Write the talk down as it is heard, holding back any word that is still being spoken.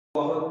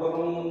الله أكبر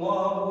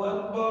الله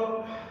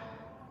أكبر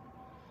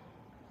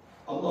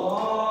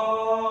الله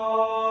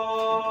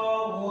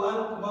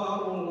أكبر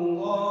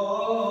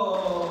الله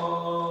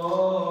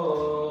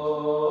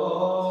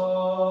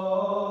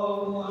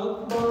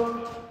أكبر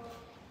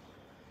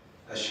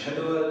أشهد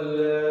أن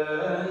لا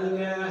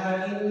إله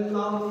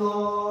إلا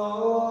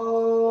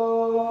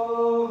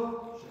الله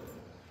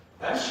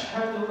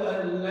أشهد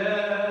أن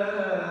لا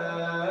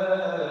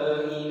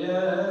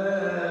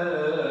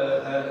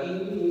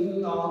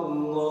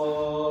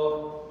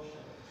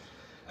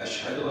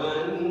أشهد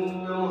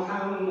أن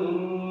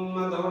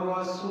محمد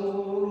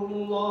رسول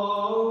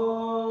الله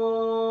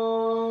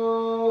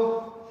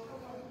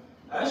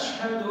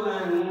أشهد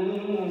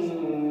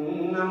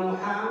أن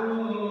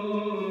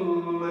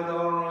محمد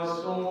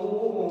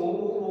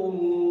رسول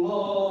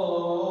الله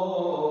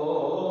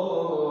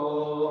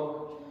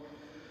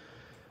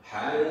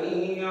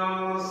حي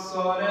على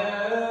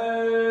الصلاة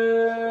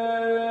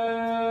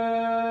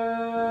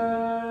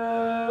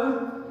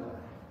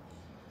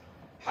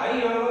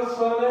حي على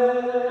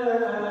الصلاة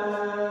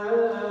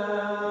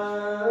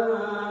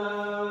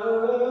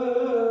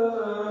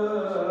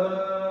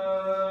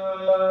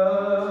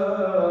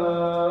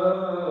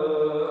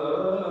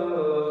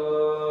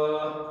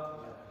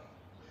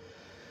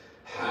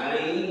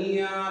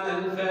حي على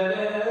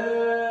الفلاح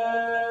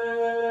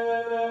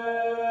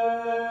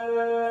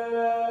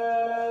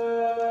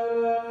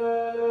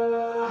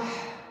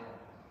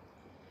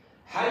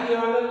حي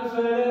على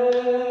الفلاح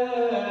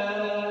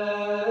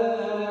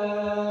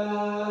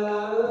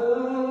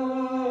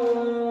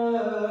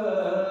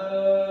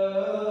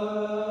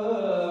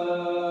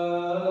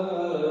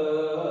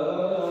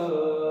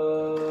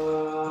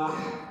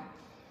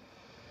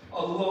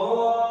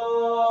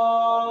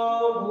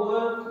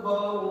الله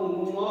أكبر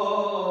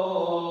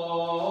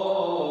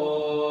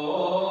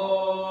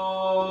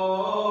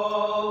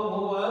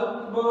الله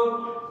أكبر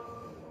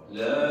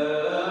لا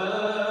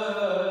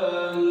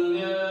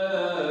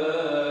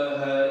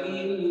إله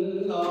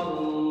إلا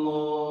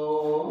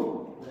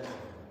الله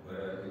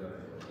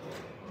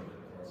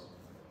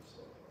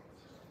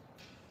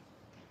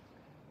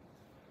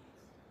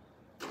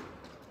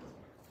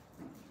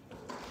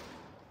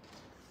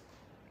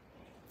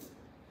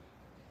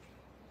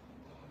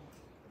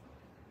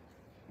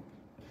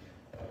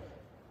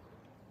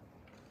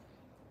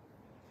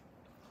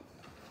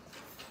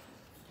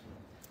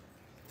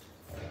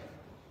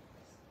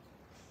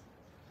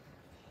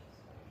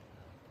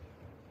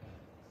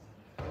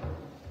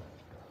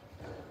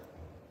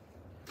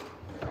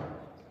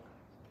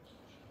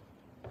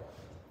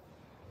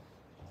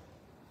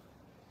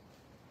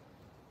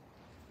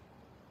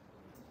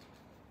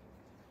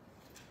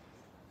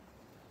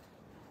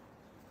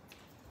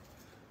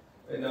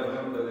إن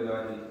الحمد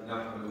لله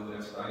نحمده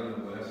ونستعينه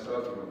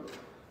ونستغفره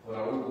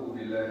ونعوذ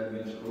بالله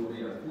من شرور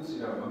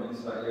أنفسنا ومن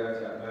سيئات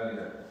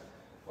أعمالنا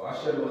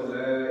وأشهد أن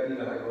لا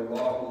إله إلا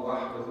الله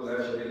وحده لا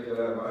شريك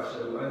له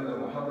وأشهد أن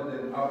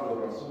محمدا عبده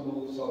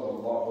ورسوله صلى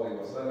الله عليه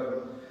وسلم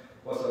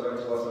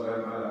والصلاة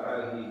والسلام على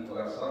آله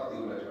وصحبه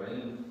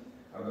أجمعين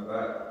أما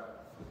بعد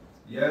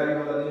يا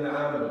أيها الذين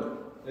آمنوا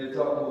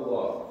اتقوا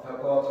الله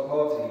حق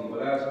تقاته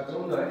ولا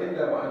تموتن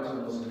إلا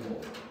وأنتم مسلمون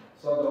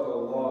صدق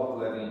الله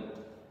العظيم.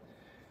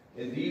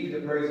 Indeed,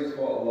 the praise is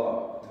for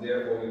Allah, and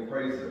therefore we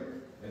praise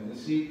Him, and we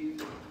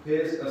seek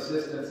His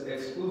assistance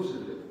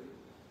exclusively,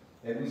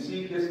 and we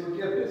seek His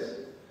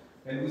forgiveness,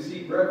 and we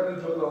seek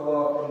refuge with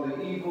Allah from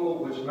the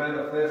evil which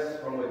manifests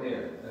from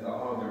within, and the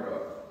harm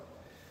thereof.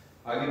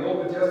 I give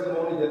open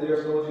testimony that there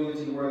is no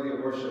deity worthy of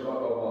worship but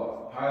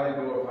Allah, highly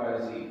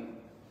glorified is He.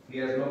 He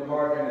has no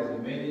partner in His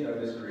dominion of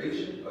His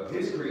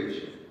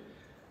creation.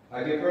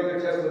 I give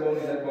further testimony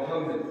that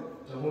Muhammad,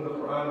 to whom the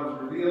Quran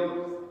was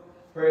revealed,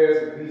 prayers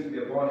and peace be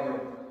upon him,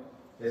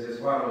 is his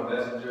final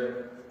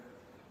messenger.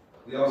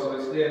 We also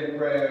extend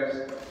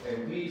prayers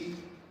and peace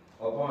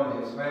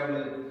upon his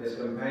family, his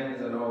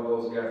companions, and all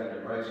those gathered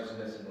in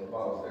righteousness and who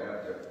follows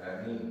thereafter.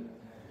 Ameen.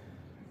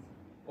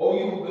 O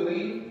you who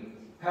believe,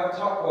 have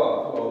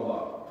taqwa for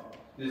Allah,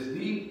 this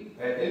deep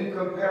and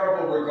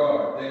incomparable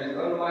regard that is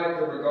unlike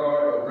the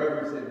regard or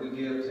reverence that we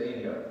give to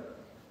any other,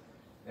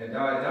 and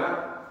die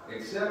not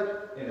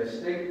except in a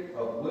state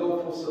of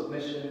willful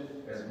submission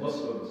as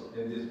Muslims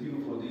in this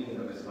beautiful deen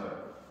of Islam.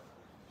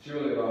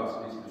 Surely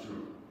Allah speaks the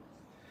truth.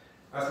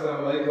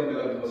 Assalamu alaikum,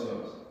 beloved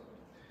Muslims.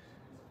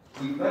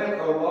 We thank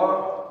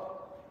Allah,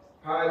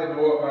 highly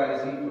glorified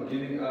is He, for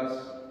giving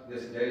us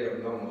this day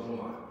of Yom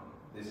Jumu'ah,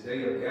 this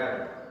day of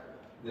gathering,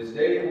 this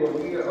day where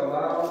we are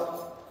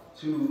allowed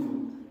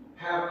to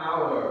have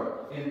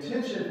our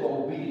intention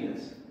for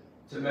obedience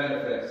to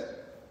manifest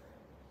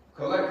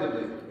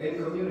collectively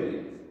in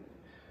community.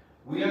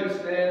 We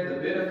understand the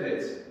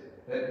benefits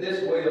that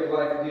this way of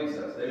life gives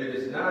us, that it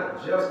is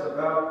not just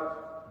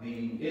about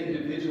the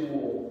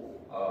individual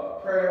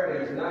prayer,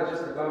 it is not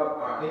just about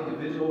our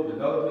individual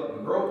development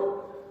and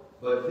growth,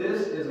 but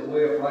this is a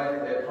way of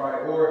life that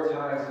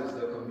prioritizes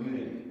the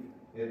community.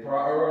 It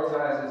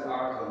prioritizes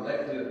our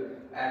collective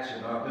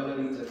action, our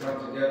ability to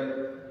come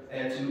together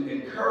and to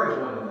encourage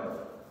one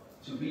another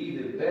to be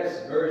the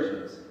best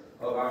versions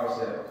of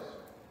ourselves.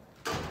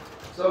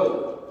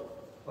 So,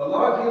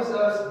 Allah gives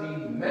us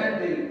the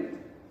mandate,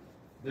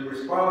 the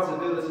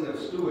responsibility of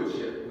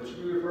stewardship, which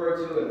we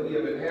refer to and we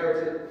have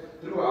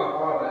inherited through our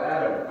father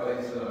Adam,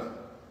 alayhi salam.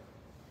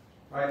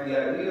 Right,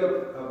 the idea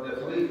of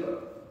the Khalifa.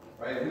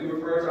 Right, we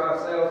refer to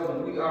ourselves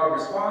when we are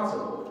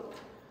responsible,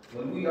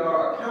 when we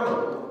are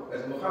accountable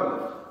as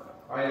Mukhalif.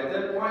 Right, at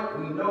that point,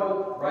 we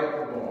know right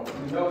from wrong.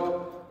 We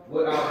know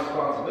what our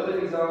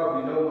responsibilities are.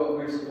 We know what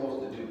we're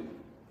supposed to do.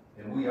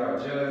 And we are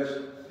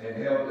judged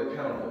and held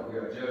accountable. We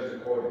are judged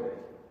accordingly.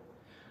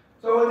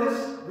 So in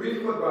this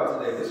brief khutbah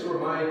today, this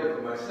reminder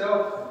for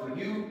myself and for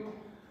you,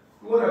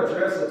 we want to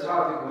address a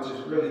topic which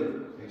is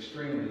really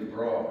extremely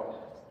broad.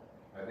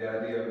 Right, the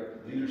idea of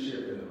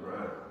leadership in the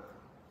Quran.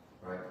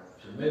 Right?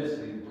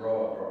 Tremendously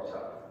broad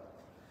topic.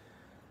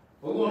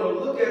 But we want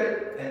to look at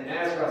it and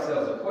ask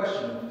ourselves a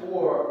question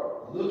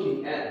before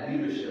looking at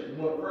leadership.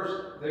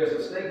 First, there's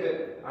a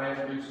statement I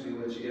introduced to you,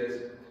 which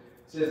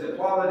says the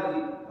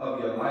quality of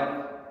your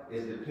life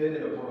is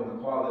dependent upon the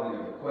quality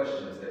of the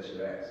questions that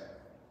you ask.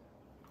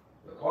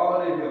 The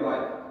quality of your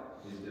life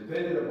is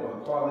dependent upon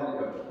the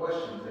quality of the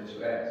questions that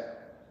you ask.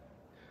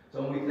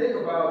 So when we think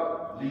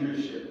about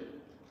leadership,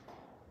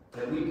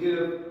 and we give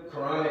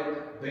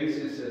Quranic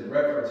basis and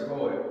reference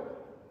for it,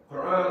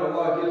 Quran,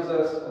 Allah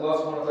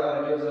subhanahu wa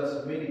ta'ala gives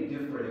us many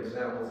different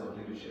examples of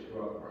leadership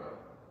throughout the Quran.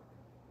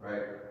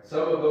 Right?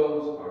 Some of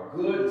those are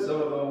good, and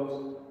some of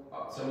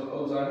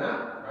those are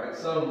not. Right?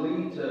 Some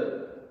lead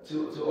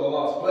to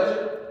Allah's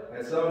pleasure,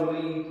 and some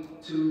lead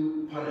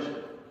to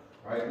punishment.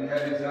 Right? We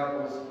have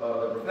examples,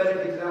 the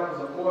prophetic examples,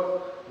 of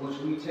course, which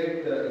we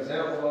take the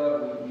example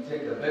of, we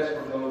take the best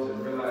from those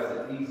and realize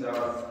that these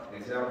are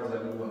examples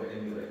that we want to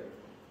emulate.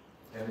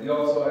 And we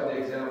also have the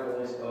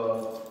examples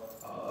of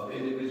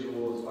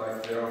individuals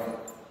like Pharaoh,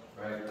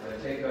 right? That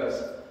take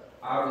us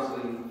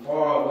obviously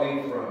far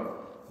away from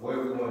where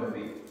we want to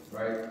be,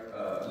 right?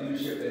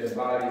 Leadership that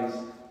embodies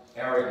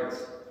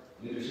arrogance,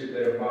 leadership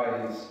that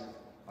embodies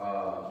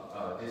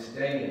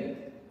disdain,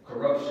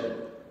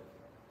 corruption,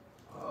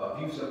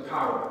 abuse of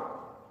power,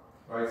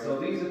 right? So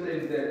these are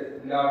things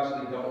that we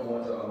obviously don't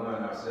want to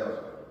align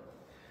ourselves with.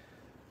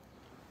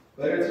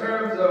 But in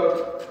terms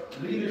of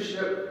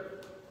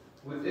leadership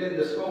within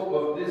the scope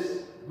of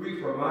this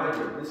brief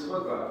reminder, this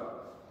khutbah,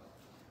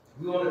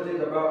 we want to think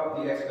about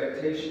the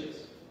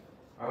expectations,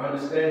 our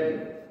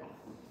understanding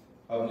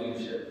of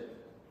leadership.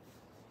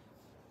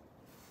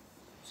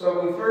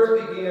 So we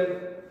first begin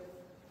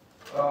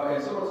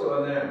in Surah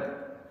Al-An'am.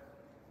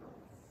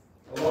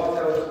 Allah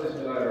tells us,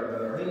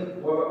 Bismillahir-Rahmanir-Rahim,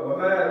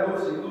 وَمَا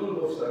نُرْسِلُ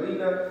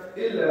الْمُرْسَلِينَ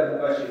إِلَّا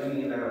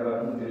مُبَشِّرِينَ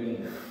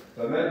وَمُنذِرِينَ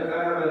فَمَنْ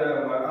آمَنَ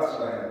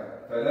وَأَصْلَحَ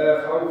فَلَا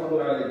خَوْفٌ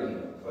عَلَيْهِمْ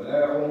وَلَا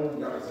هُمْ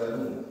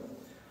يَحْزَنُونَ.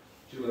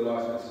 Truly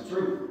Allah speaks the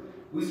truth.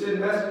 We send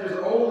messengers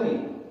only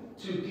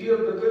to give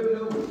the good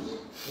news,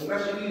 to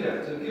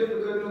give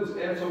the good news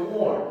and to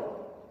warn.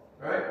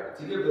 Right?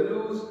 To give the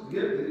news,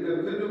 give the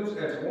good news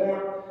and to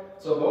warn.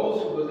 So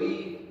those who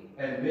believe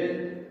and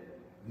mend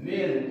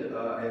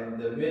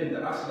the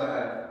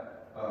aslaha,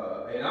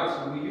 and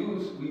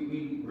obviously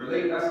we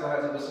relate aslaha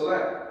to the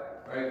salat,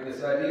 right?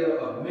 This idea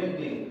of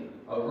mending,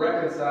 of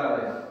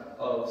reconciling,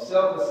 of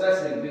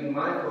self-assessing, being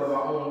mindful of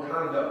our own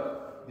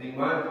conduct, being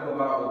mindful of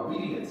our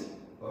obedience,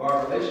 of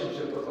our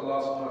relationship with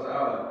Allah subhanahu wa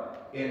ta'ala,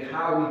 and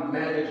how we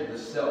manage the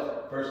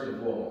self, first and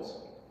foremost.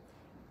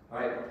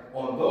 Right?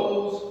 On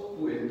those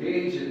who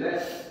engage in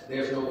that,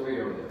 there's no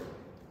fear on them.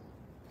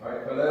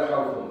 Right?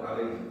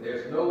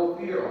 There's no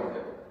fear on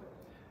them.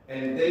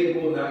 And they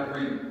will not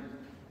grieve.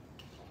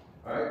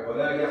 Right?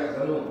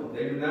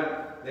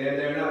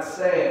 They're not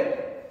sad.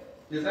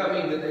 Does not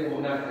mean that they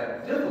will not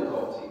have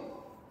difficulty,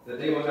 that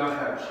they will not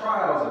have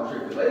trials and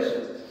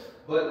tribulations,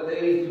 but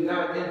they do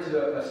not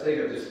enter a state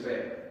of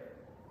despair.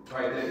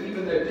 Right? That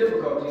even their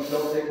difficulties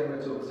don't take them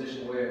into a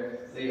position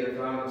where they have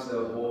found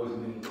themselves, woe is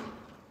me,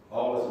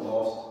 all is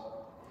lost.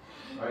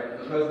 Right?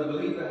 Because the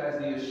believer has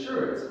the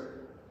assurance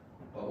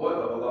of what?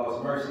 Of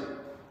Allah's mercy.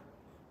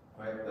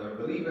 Right? The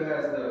believer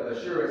has the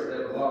assurance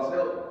that Allah's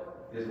help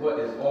is what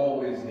is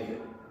always near.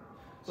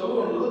 So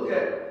we're going to look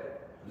at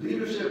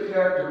leadership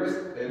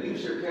characteristic,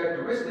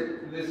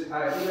 this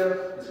idea,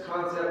 this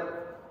concept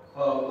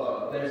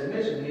of, that is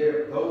mentioned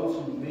here, those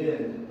who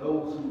mend,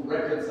 those who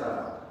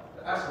reconcile,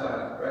 the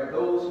aslah, right?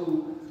 Those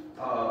who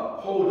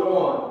hold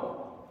on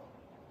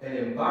and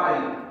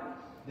embody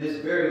this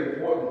very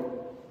important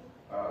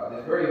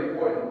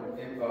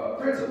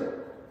principle.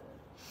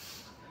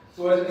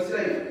 So as we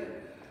say,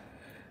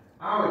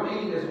 our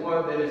deen is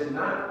one that is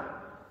not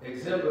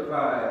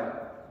exemplified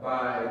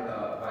by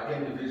the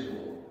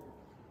individual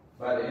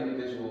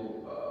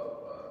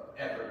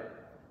effort.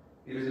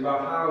 It is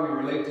about how we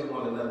relate to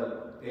one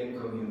another in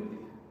community.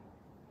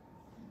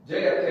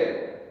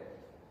 JFK,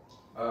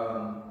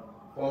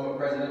 former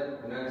president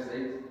of the United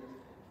States,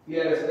 he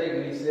had a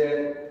statement.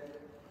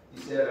 He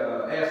said,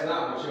 ask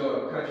not what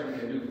your country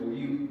can do for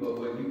you, but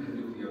what you can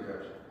do for your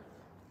country.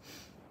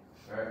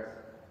 All right?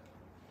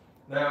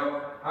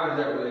 Now, how does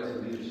that relate to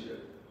leadership?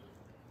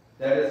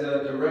 That is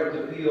a direct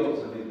appeal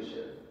to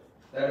leadership.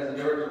 That is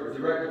the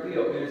direct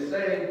appeal. It is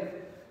saying,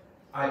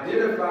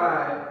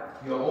 identify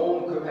your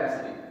own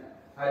capacity.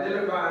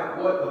 Identify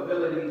what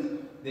abilities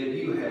that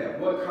you have,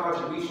 what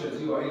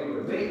contributions you are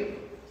able to make,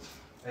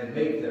 and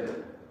make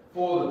them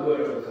for the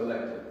good of the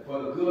collective,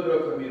 for the good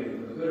of the community,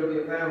 for the good of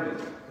your family,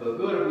 for the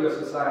good of your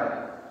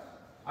society.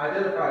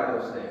 Identify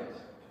those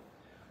things.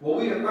 What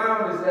we have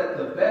found is that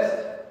the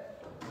best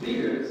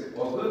leaders,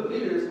 or good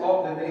leaders,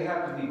 often they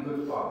have to be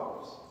good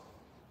followers.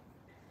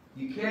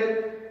 You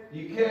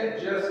can't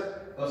just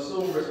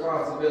assume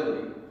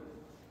responsibility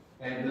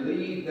and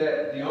believe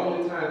that the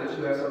only time that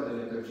you have something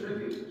to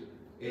contribute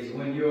is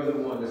when you're the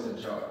one that's in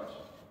charge.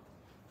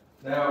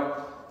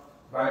 Now,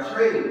 by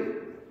trade,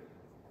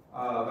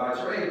 I'm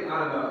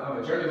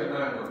a journeyman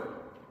ironworker.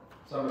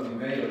 Some of you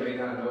may or may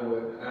not know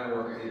what an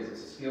ironworker is.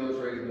 It's a skilled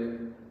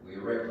tradesman. We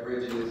erect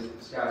bridges,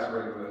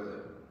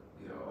 skyscrapers,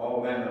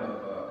 all manner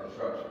of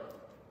construction.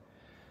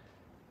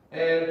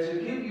 And to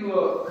give you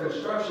a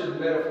construction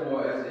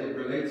metaphor as it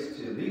relates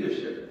to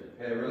leadership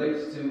and it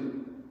relates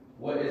to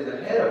what is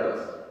ahead of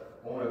us,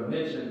 I want to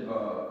mention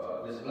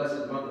this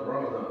blessed month of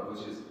Ramadan,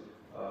 which is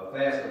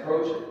fast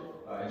approaching.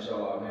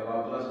 Inshallah, may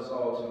Allah bless us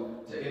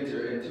all to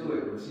enter into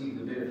it and receive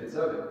the benefits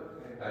of it.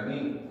 I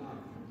mean,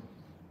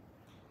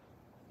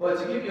 but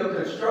to give you a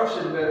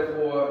construction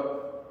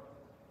metaphor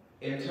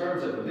in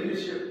terms of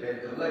leadership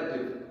and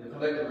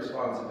collective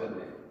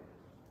responsibility.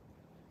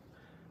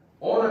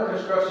 On a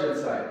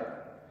construction site,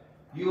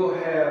 you'll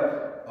have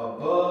a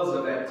buzz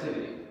of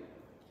activity.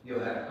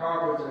 You'll have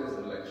carpenters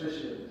and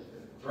electricians,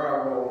 and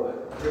drywall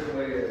and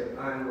bricklayers and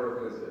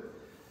ironworkers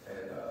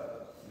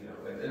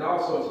and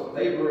all sorts of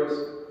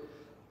laborers,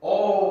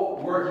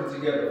 all working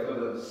together for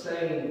the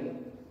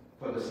same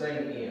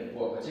end,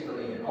 for a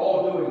particular end,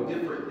 all doing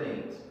different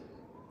things,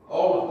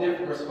 all with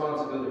different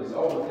responsibilities,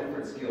 all with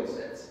different skill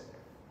sets.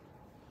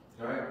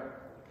 All right?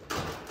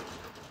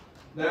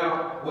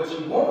 Now, what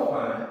you won't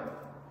find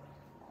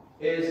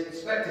is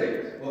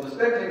spectators. Well, the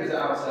spectators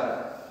are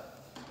outside.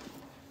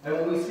 And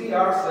when we see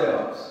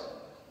ourselves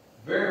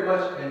very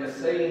much in the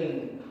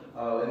same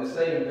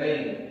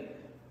vein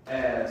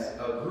as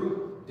a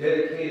group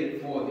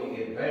dedicated for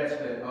the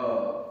advancement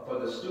of, for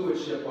the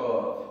stewardship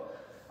of,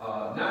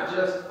 not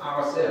just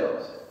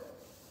ourselves,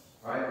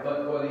 right,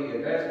 but for the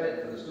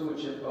advancement, for the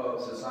stewardship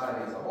of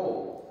society as a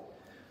whole,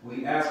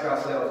 we ask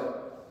ourselves,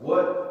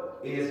 what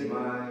is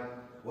my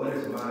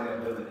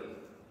ability?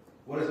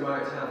 What is my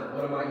talent?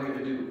 What am I here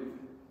to do?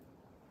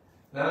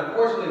 Now,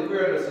 unfortunately,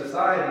 we're in a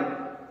society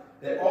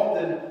that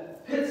often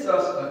pits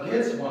us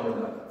against one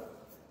another,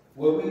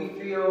 where we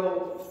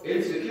feel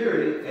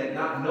insecurity at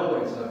not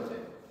knowing something.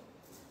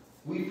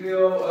 We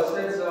feel a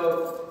sense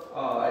of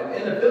an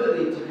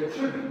inability to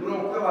contribute. We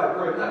don't feel like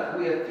we're enough.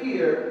 We have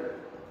fear,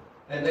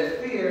 and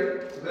that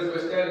fear, because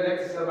we're standing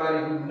next to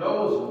somebody who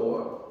knows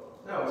more.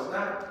 No, it's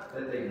not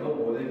that they know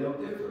more, they know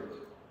different.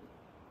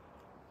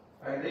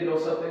 Right? They know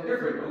something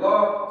different.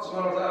 Allah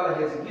subhanahu wa ta'ala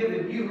has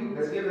given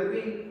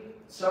me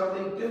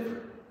something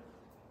different.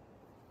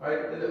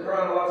 Right? In the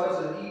Quran, Allah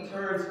says He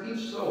turns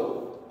each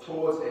soul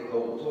towards a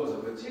goal, towards a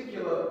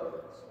particular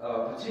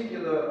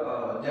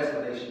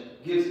destination,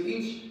 gives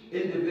each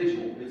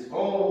individual its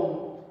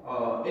own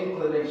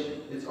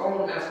inclination, its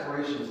own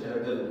aspirations and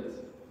abilities.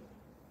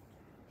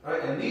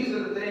 Right? And these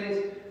are the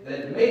things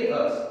that make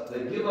us,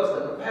 that give us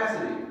the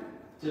capacity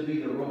to be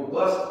the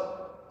robust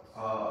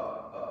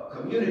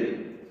community,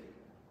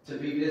 to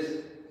be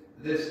this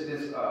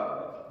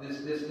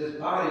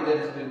body that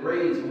has been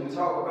raised. When we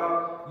talk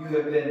about you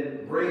have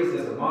been raised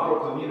as a model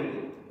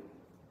community,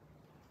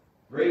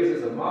 raised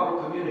as a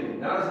model community,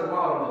 not as a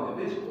model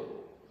individual,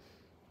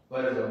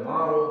 but as a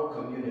model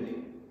community,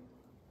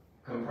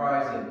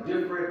 comprising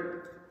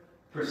different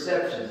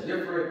perceptions,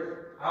 different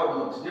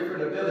outlooks,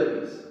 different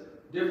abilities,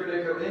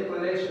 different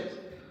inclinations,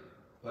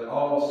 but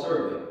all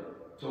serving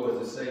towards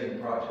the same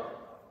project.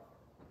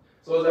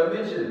 So as I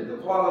mentioned, the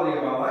quality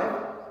of our life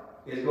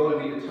is going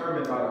to be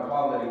determined by the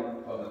quality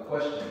of the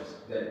questions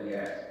that we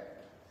ask.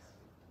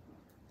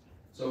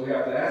 So we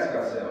have to ask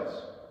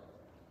ourselves,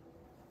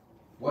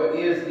 what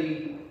is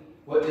the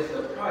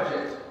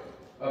project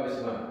of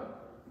Islam?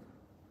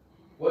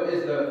 What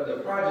is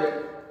the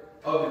project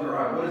of the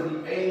Quran? What is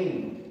the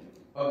aim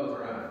of the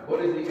Quran? What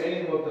is the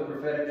aim of the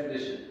prophetic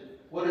tradition?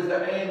 What is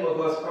the aim of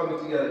us coming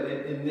together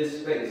in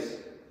this space?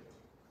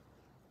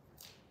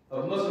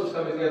 Of Muslims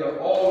coming together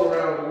all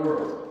around the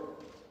world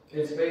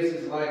in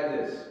spaces like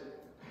this.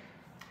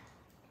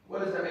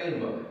 What is the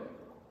aim of it?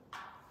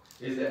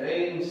 Is the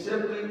aim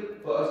simply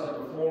for us to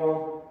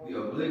perform the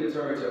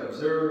obligatory, to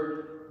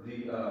observe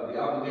the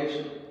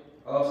obligation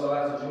of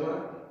Salat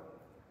al-Jumu'ah?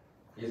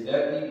 Is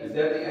that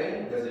the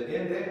aim? Does it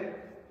end there?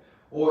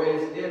 Or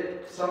is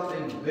it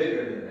something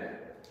bigger than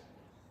that?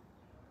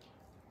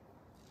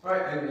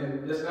 Right?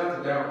 And it's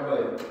not to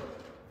downplay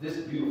this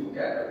beautiful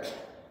gathering.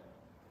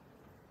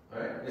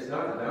 Right? It's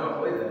not to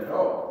downplay that at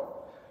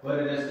all. But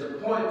it is to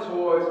point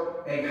towards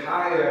a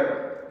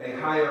higher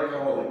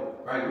calling.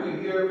 Right? We're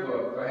here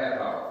for a half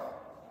hour.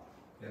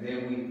 And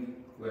then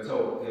we're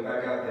told, get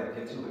back out there,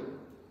 get to it.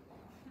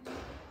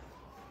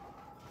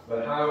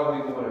 But how are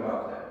we going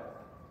about that?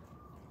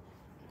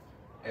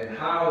 And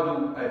how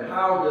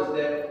does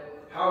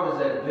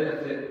that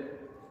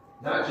benefit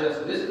not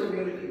just this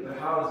community, but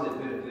how does it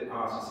benefit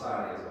our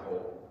society as a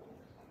whole?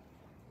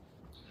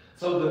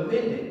 So the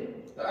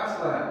mending, the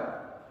aslan,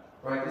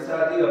 right? This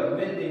idea of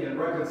mending and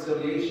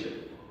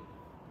reconciliation.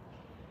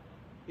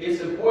 It's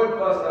important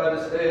for us to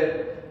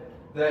understand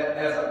that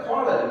as a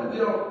quality, we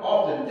don't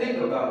often think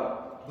about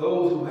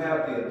those who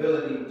have the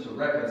ability to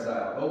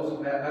reconcile, those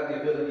who have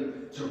the ability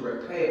to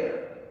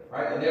repair,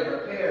 right? And that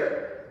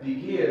repair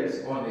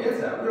begins on the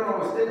inside. We don't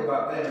always think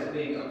about that as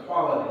being a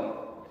quality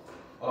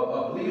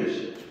of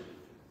leadership.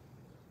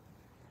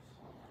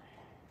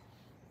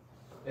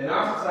 In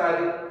our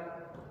society,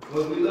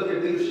 when we look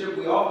at leadership,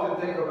 we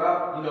often think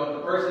about, if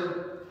the person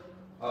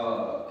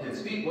can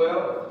speak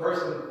well, if the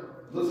person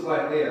looks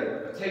like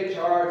they're a take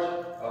charge,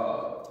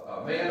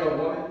 a man or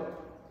woman,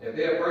 if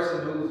they're a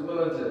person who's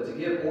willing to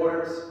give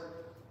orders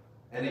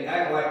and they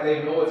act like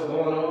they know what's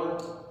going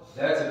on,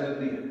 that's a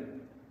good leader.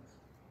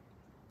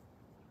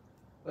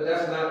 But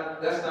that's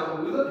not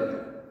what we're looking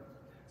at.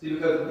 See,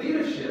 because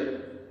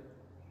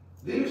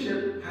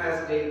leadership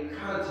has a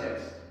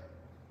context.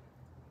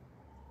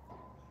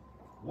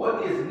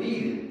 What is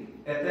needed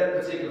at that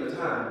particular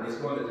time is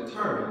going to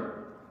determine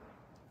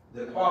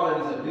the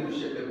qualities of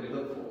leadership that we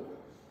look for.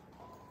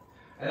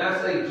 And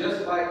I say,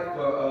 just like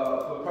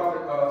for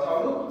Prophet Tariq I,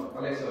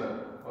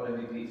 on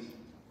MVPs,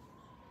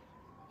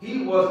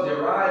 he was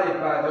derided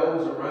by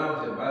those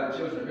around him, by the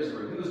children of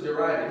Israel. He was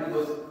derided.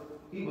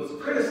 He was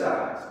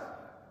criticized.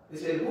 They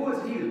said, who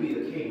is he to be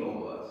a king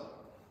over us?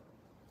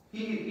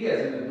 He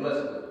hasn't been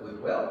blessed with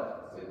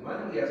wealth, with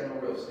money. He has no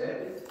real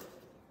standing.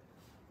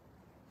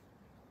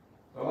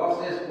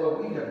 Allah says, well,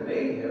 we have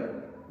made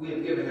him. We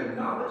have given him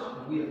knowledge.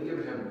 And we have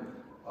given him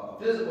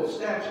physical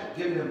stature,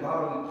 given him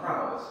bodily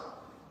prowess.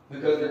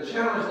 Because the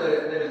challenge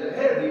that is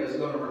ahead of you is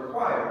going to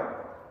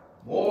require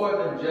more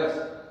than just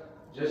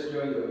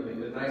your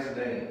nice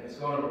name. It's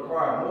going to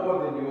require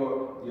more than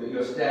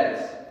your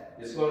status.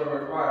 It's going to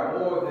require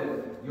more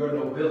than your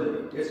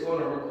nobility. It's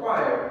going to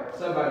require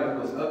somebody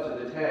who is up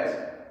to the task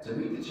to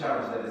meet the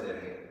challenge that is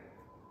at hand.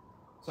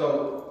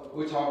 So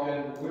we're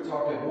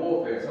talking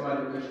warfare,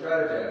 somebody who can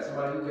strategize,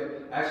 somebody who can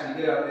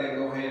actually get out there and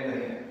go hand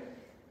in hand.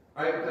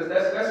 Right? Because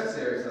that's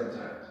necessary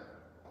sometimes.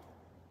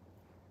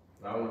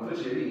 But I want to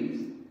put you at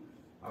ease.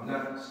 I'm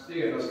not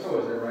steering us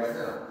towards that right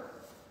now.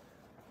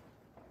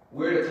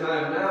 We're at a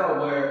time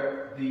now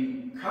where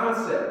the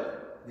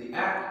concept, the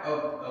act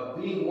of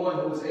being one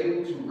who is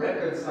able to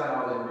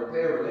reconcile and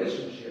repair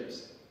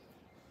relationships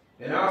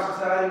in our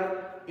society,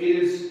 it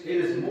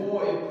is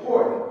more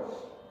important.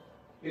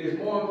 It is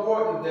more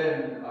important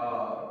than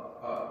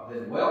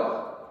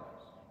wealth.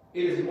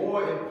 It is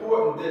more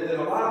important than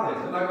a lot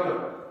of things.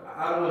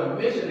 I don't want to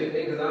mention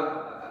anything because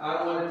I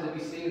don't want it to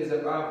be seen as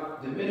if I'm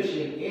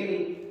diminishing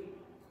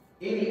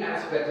any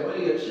aspect of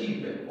any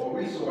achievement or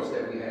resource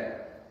that we have.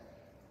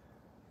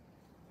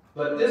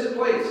 But this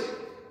place,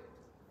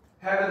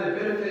 having the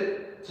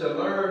benefit to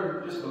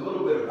learn just a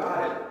little bit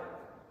about it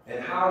and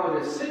how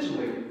it is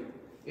situated,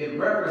 it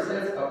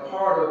represents a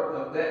part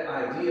of that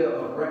idea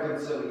of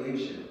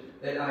reconciliation,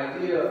 that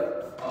idea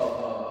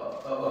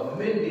of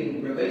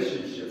mending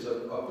relationships,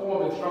 of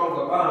forming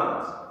stronger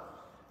bonds.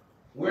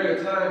 We're in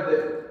a time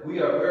that we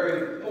are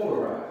very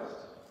polarized.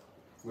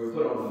 We're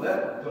put on the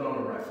left, put on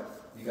the right.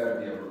 You got to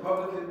be a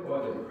Republican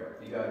or a Democrat.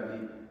 You got to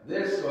be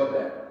this or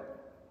that.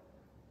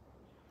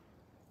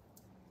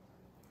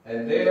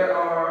 And there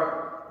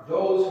are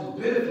those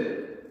who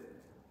benefit.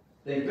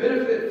 They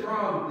benefit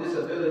from this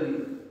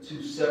ability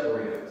to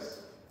separate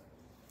us.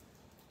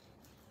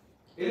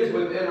 It is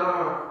within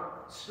our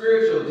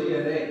spiritual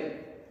DNA,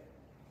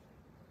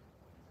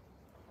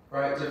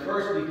 right, to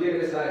first begin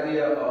this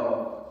idea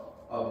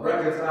of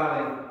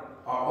reconciling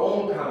our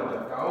own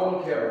conduct, our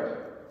own character.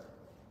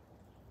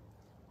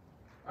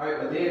 All right,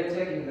 but then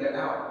taking that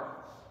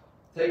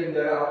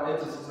out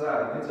into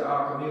society, into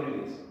our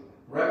communities,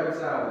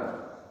 reconciling,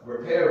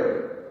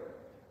 repairing.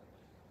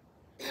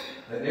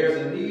 And there's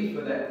a need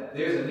for that.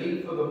 There's a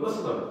need for the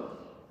Muslim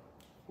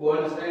who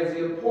understands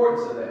the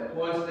importance of that,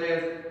 who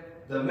understands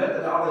the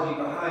methodology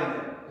behind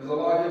it. Because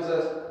Allah gives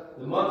us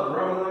the month of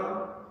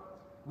Ramadan.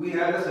 We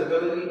have this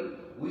ability.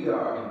 We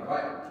are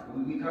invited.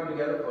 We come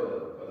together for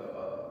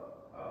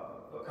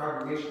the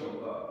congregational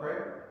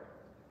prayer.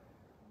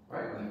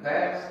 Right? We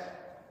fast.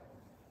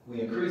 We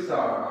increase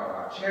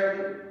our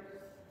charity.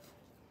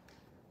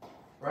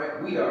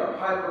 Right? We are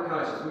hyper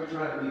conscious. We're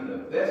trying to be the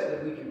best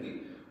that we can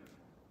be.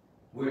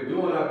 We're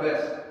doing our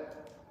best,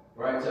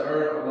 right, to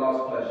earn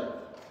Allah's pleasure.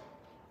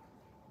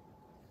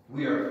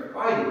 We are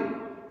fighting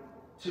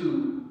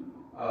to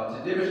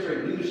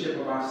demonstrate leadership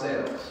of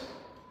ourselves.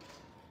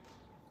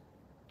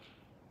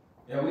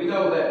 And we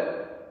know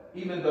that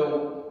even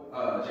though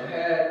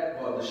jihad,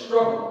 or the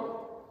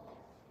struggle,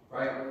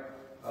 right,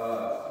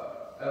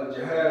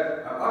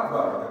 al-jihad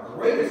al-akbar, the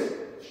greatest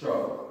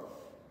struggle,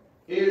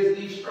 is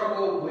the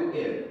struggle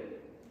within.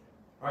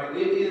 Right?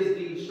 It is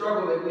the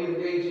struggle that we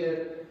engage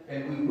in,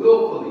 and we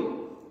willfully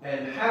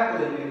and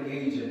happily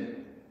engage in it.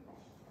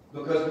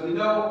 Because we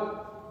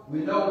know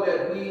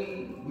that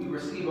we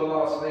receive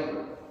Allah's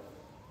favor.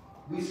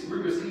 We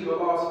receive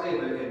Allah's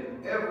favor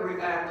in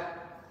every act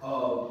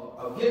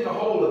of getting a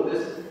hold of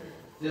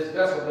this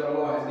vessel that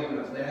Allah has given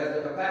us, that has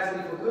the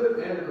capacity for good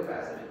and the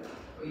capacity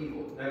for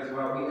evil. That is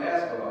why we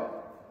ask Allah,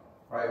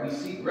 right? We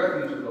seek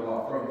refuge with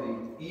Allah from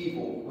the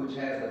evil which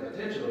has the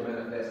potential to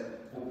manifest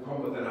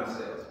from within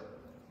ourselves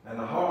and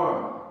the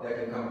harm that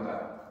can come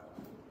about.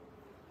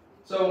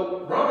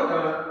 So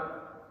Ramadan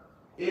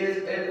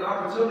is an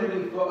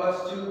opportunity for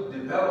us to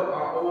develop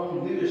our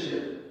own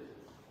leadership.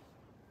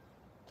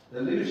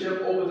 The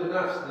leadership over the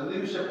nafs, the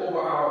leadership over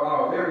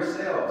our very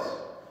selves.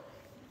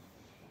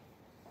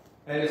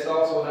 And it's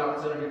also an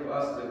opportunity for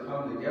us to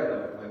come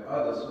together with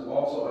others who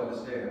also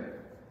understand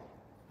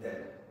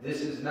that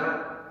this is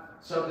not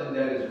something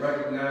that is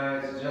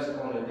recognized just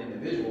on an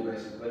individual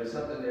basis, but it's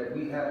something that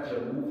we have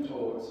to move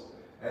towards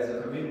as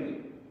a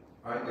community.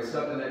 Right? It's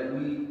something that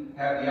we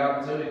have the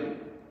opportunity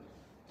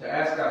to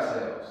ask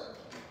ourselves,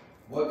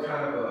 what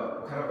kind of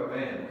a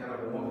man, what kind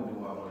of a woman do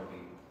I want to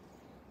be?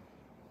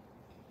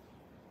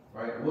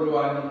 Right? What do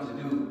I need to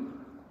do?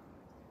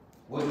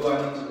 What do I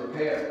need to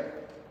prepare?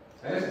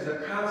 And this is a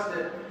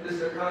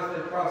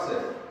constant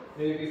process.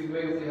 And if you're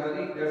familiar with the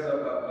hadith, there's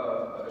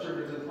a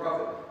tribute to the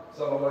Prophet,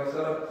 sallallahu alaihi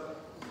wasallam.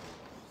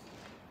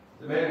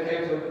 The man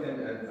came to him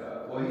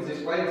and he's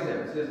explained to him.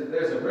 He says, if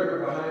there's a river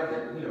behind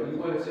it, you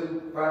went into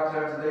 5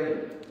 times a day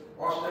and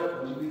washed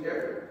up, would you be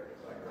there?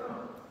 It's like, no,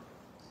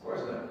 of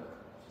course not.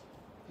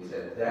 He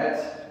said,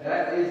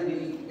 that is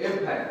the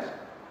impact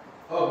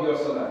of your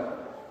salah.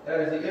 That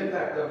is the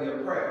impact of your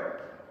prayer.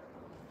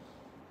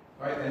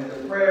 Right? And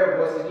the prayer,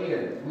 once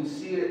again, we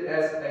see it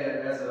as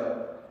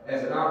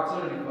an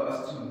opportunity for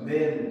us to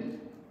mend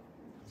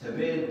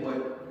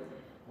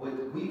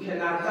what we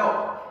cannot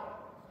help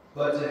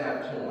but to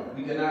have torn.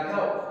 We cannot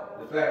help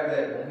the fact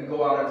that when we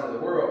go out into the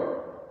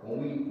world, when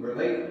we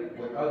relate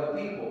with other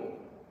people,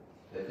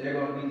 that there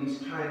are going to be these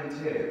tiny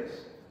tears.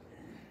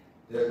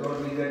 There's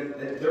going to be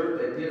that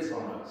dirt that gets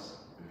on us.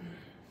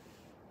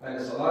 And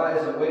the salah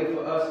is a way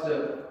for us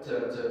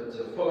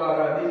to pull out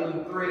our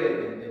needle thread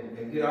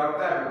and get our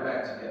fabric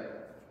back together.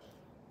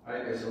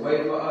 Right? It's a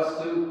way for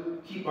us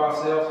to keep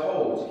ourselves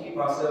whole, to keep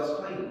ourselves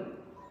clean.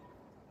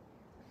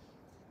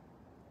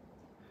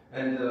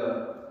 And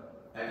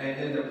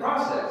in the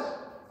process,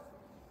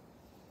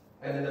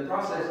 it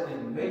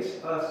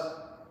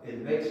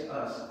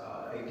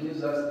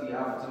gives us the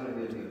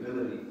opportunity and the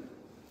ability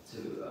to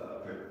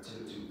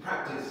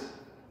practice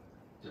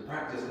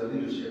the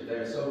leadership that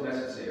is so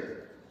necessary.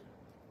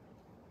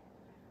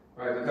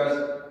 Right?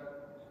 Because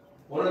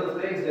one of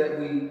the things that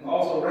we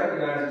also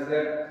recognize is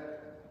that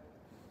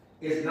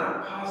it's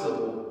not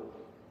possible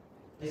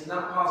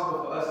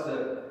for us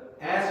to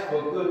ask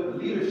for good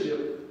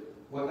leadership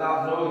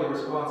without knowing the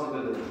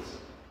responsibilities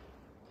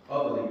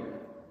of a leader.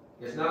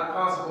 It's not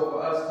possible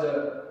for us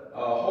to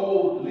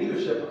hold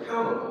leadership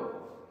accountable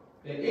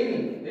in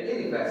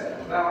any facet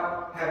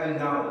without having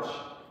knowledge.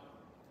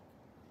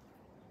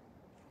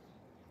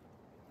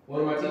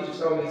 One of my teachers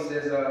told me, he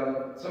says,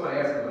 somebody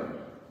asked him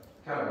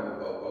kind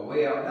of a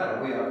way out, not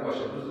a way out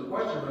question, but it was a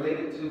question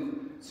related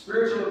to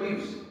spiritual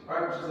abuse,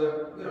 right? Which is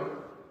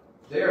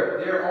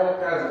there are all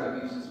kinds of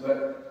abuses,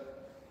 but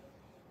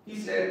he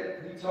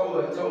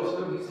told a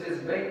student, he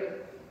says,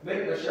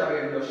 make the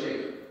shayah your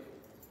shaykh,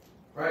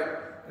 right?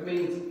 It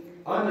means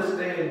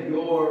understand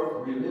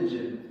your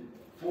religion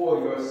for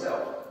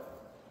yourself,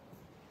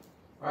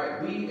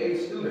 right? Be a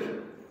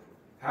student,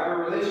 have a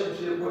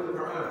relationship with the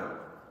Quran,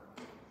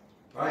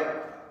 right?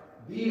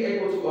 Be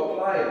able to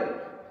apply it.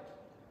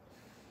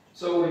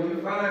 So when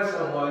you find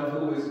someone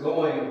who is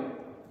going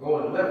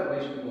left,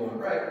 they should be going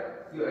right,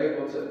 you're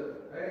able to,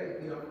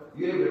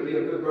 you're able to be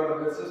a good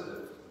brother, good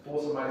sister,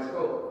 for somebody's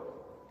goal.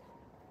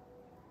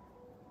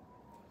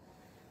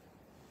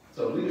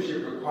 So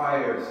leadership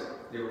requires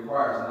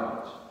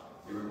knowledge.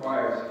 It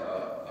requires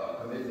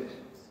commitment.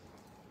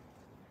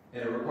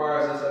 And it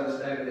requires us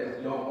understanding that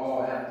we don't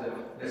all have to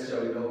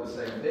necessarily know the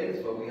same things,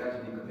 but we have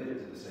to be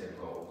committed to the same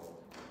goal.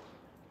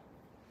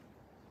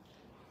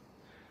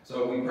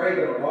 So we pray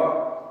that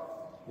Allah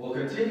will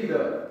continue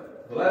to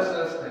bless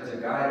us and to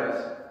guide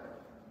us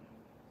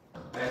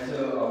and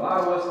to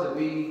allow us to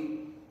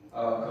be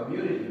a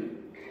community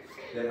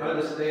that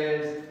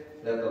understands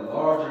that the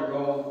larger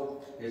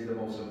goal is the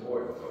most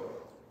important goal.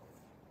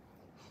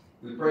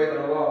 We pray that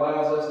Allah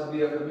allows us to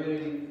be a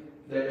community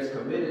that is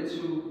committed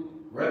to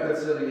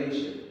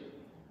reconciliation,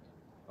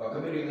 a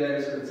community that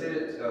is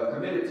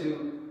committed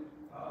to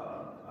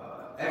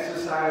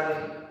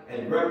exercising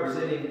and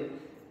representing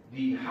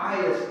the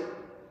highest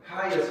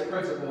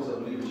principles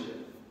of leadership,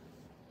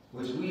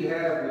 which we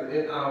have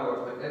within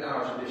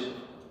our tradition,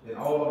 in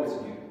all of its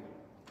beauty.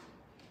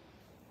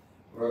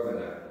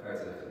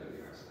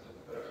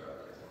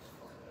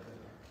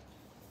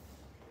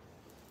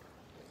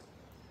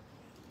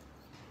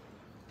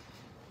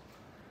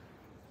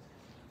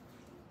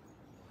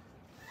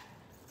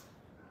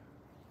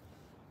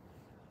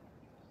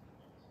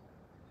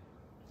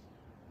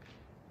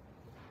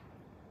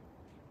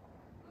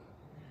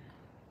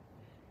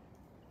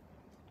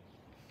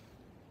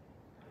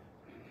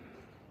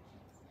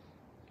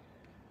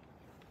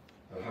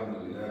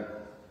 Alhamdulillah,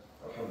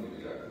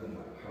 alhamdulillah,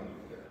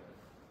 alhamdulillah.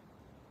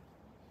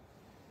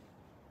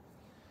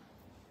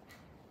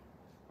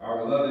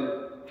 Our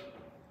beloved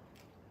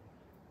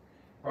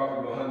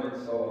Prophet Muhammad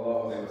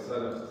sallallahu alaihi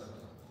wasallam,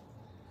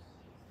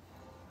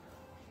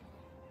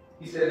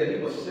 he said that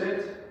he was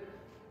sent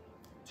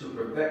to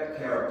perfect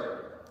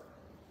character,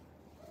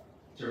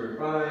 to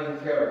refine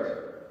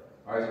character,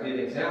 or to be an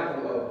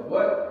example of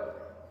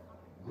what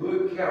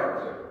good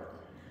character,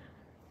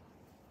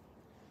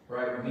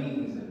 right,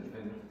 means.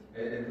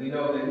 And we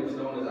know that he was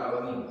known as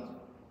Al-Amin,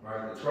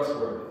 right, the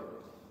trustworthy.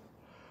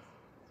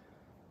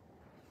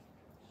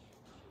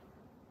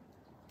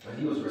 And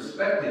he was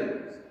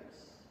respected.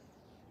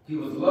 He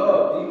was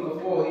loved even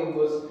before he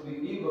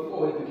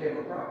became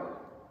a prophet.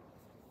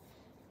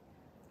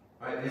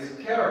 Right? His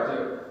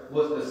character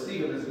was the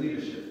seat of his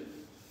leadership.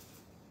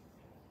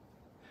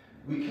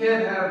 We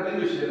can't have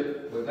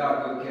leadership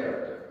without good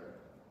character.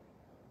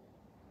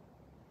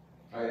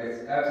 Right?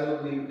 It's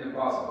absolutely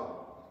impossible.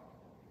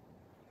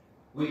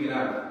 We can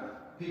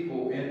have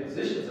people in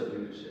positions of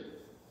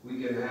leadership.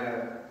 We can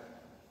have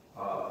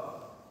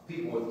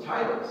people with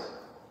titles.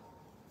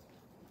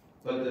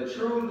 But the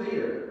true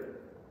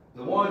leader,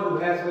 the one who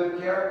has good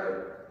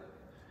character,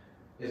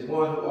 is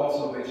one who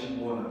also makes you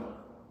want to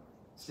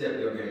step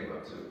your game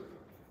up too.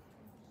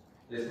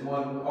 It's the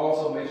one who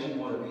also makes you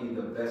want to be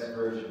the best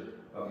version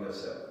of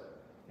yourself.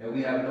 And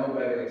we have no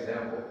better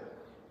example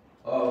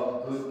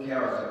of good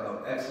character,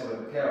 of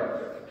excellent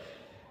character,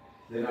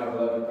 than our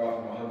beloved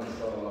Prophet Muhammad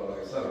sallallahu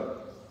alaihi wasallam.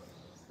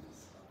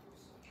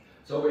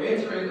 So we're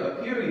entering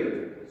a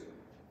period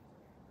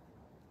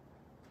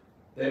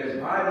that is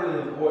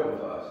vitally important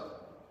for us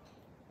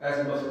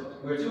as Muslims.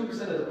 We're 2%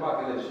 of the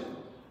population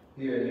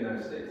here in the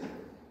United States.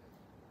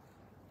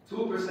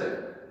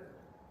 2%.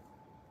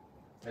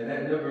 And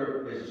that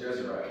number is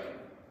just right.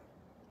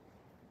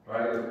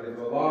 Right? If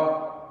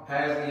Allah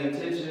has the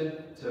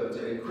intention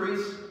to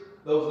increase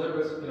those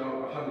numbers,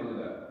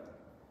 alhamdulillah.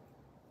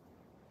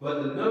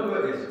 But the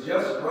number is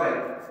just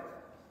right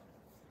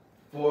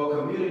for a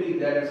community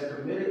that is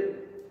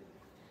committed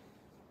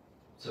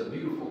to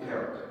beautiful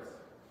character.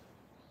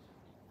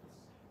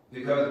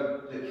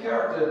 Because the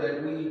character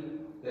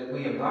that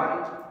we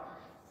embody,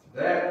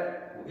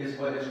 that is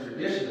what has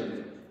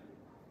traditionally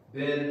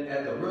been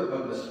at the root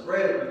of the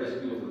spread of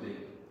this beautiful thing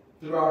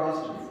throughout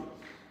history.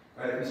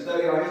 Right? If you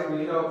study our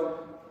history,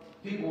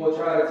 people will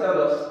try to tell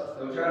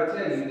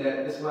you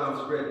that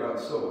Islam spread by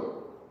the sword.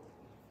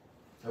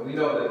 And we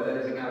know that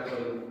is an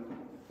absolute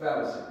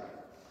fallacy.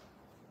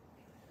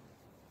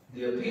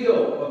 The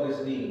appeal of this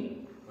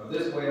deen, of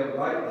this way of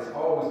life, has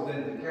always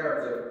been the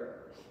character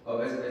of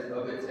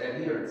its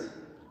adherents.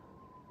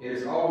 It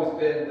has always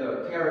been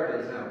the character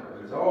example.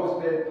 It has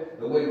always been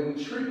the way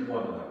we treat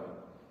one another.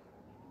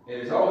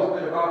 It has always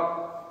been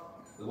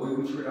about the way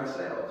we treat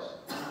ourselves.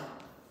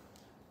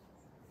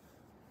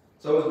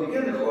 So as we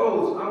begin to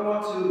close, I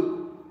want to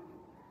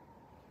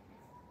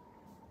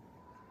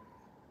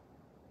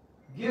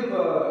give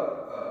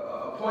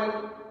a point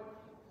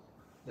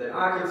that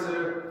I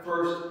consider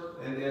first,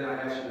 and then I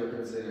ask you to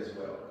consider as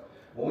well.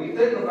 When we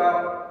think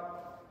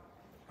about,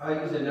 I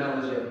use the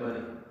analogy of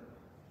money.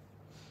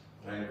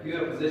 Right? If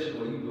you're in a position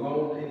where you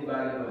loan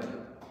anybody money,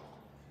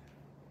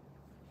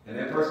 and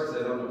that person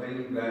says, I'm going to pay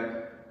you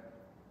back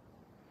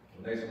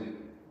next week.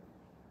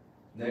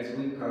 Next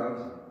week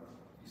comes,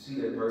 you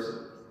see that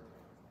person,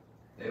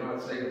 they don't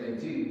have to say anything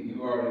to you,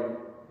 you already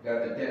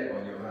got the debt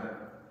on your mind.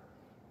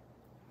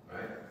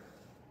 Right?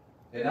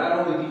 And not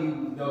only do you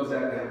know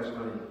exactly how much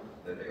money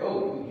that they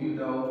owe you, you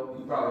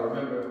probably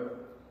remember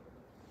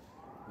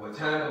what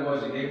time it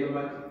was you gave the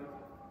money.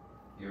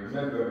 You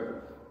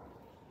remember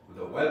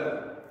the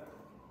weather.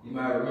 You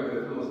might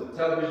remember if it was a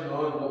television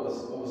on, what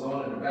was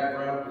on in the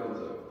background, if it was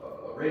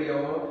a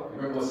radio on. You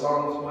remember what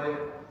song was playing.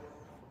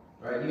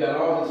 Right? You got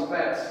all these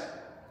facts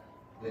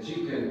that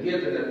you can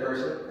give to that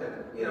person.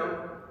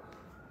 And,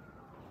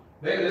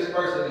 maybe this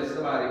person is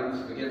somebody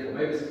who's forgetful.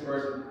 Maybe it's this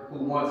person who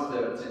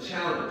wants to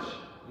challenge.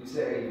 You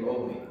say, hey, you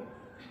owe me.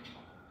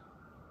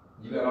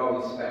 You got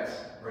all these facts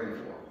ready for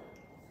him.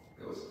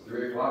 It was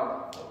 3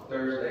 o'clock on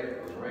Thursday,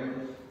 it was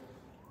raining,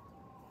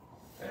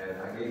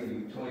 and I gave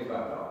you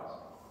 $25.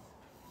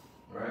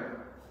 Right?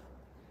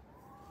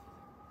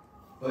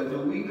 But do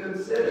we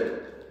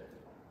consider,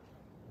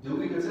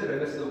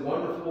 and it's a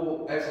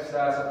wonderful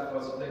exercise for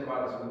us to think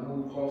about as we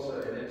move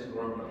closer and into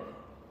Ramadan.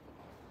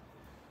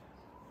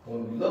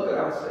 When we look at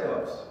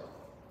ourselves,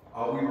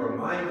 are we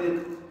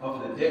reminded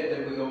of the debt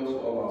that we owe to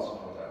Allah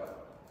subhanahu wa ta'ala?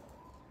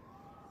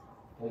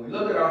 When we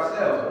look at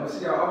ourselves, when we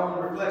see our own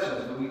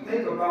reflections, when we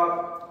think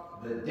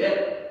about the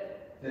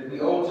debt that we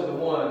owe to the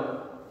one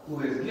who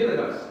has given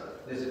us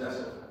this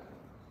vessel,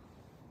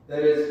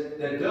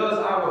 that does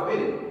our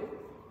bidding,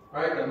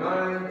 right? The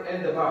mind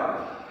and the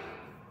body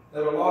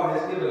that Allah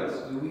has given us.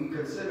 Do we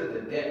consider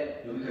the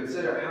debt? Do we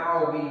consider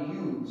how we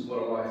use what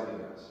Allah has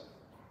given us?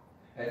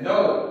 And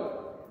know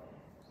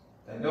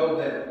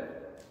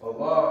that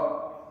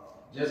Allah,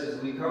 just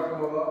as we come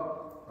from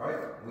Allah, right?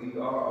 We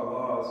are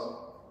Allah's,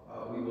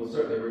 we will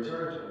certainly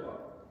return to Allah.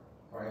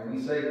 Right? And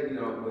we say, you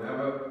know,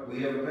 whenever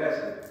we have a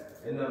passage,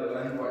 Inna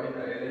lillahi wa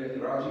inna ilayhi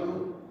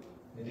raji'un.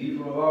 Indeed,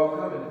 from Allah we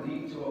come, and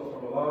indeed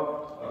from Allah,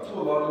 to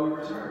Allah do we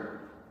return.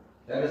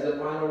 That is the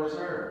final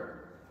return.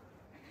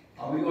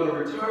 Are we going to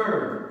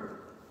return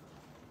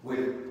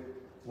with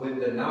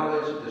the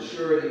knowledge, the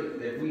surety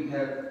that we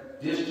have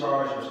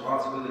discharged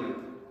responsibility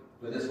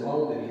with this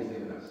loan that He has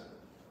given us?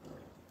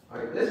 All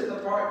right, this is the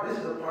part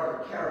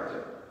of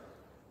character.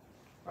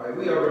 All right,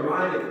 we are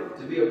reminded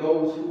to be of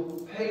those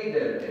who pay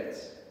their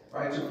debts,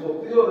 right, to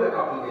fulfill their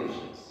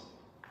obligations.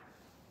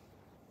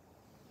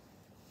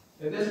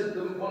 And this is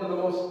one of the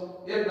most,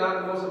 if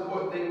not the most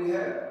important thing we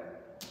have,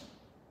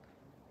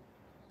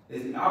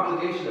 is the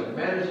obligation of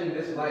managing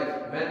this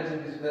life,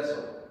 managing this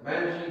vessel,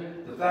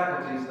 managing the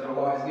faculties that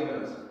Allah has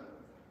given us.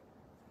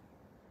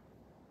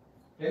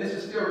 And this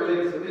is still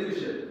related to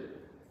leadership.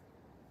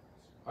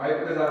 All right,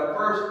 because our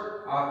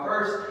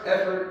first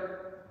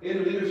effort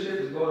in leadership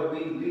is going to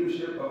be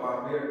leadership of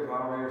our very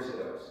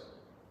selves.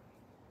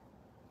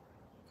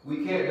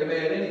 We can't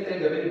demand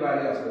anything of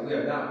anybody else that we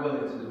are not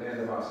willing to demand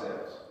of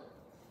ourselves.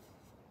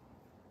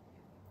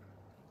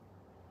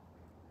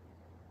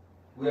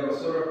 We have a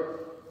surah,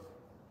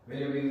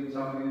 many of you,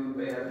 some of you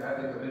may have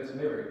been committed to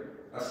memory.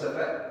 A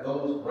safat,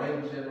 those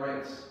ranks and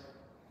ranks.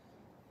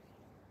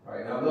 All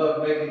right, and I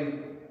love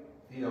making,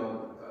 you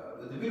know,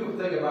 the beautiful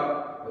thing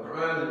about the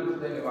Quran, the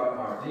beautiful thing about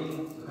our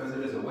deen, because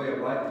it is a way of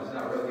life that's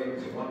not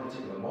relegated to one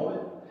particular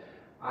moment.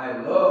 I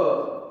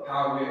love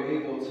how we're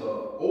able to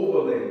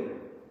overlay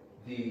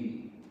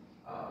the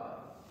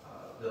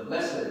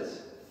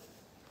lessons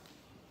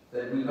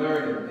that we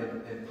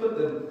learn and put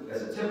them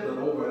as a template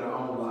over in our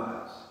own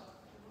lives.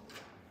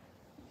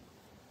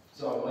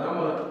 So when I'm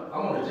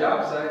on a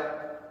job site,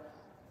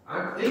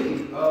 I'm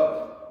thinking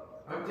of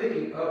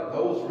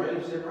those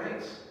ranges and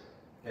ranks.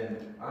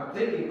 And I'm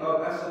thinking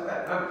of, that's a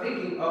fact, I'm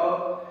thinking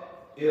of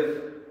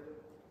if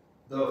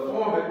the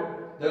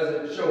foreman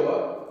doesn't show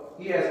up,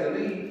 he has to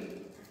leave,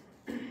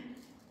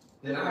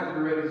 then I have to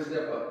be ready to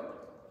step up.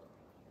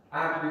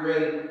 I have to be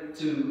ready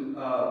to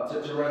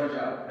run a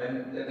job.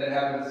 And that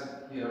happens,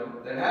 you know,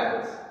 that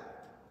happens.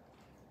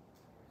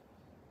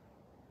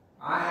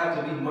 I have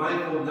to be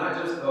mindful not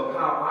just of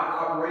how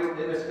I operate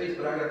in this space,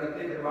 but I got to be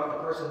thinking about the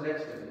person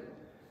next to me.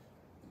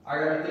 I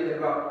got to be thinking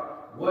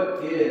about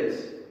what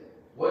is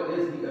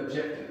the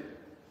objective.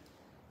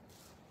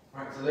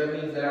 All right, so that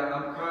means that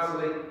I'm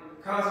constantly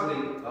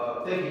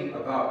thinking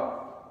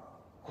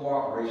about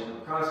cooperation.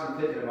 I'm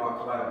constantly thinking about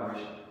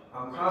collaboration.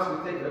 I'm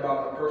constantly thinking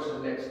about the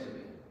person next to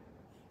me,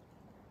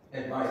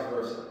 and vice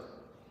versa.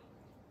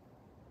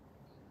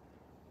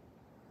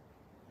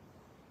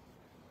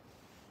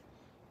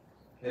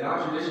 In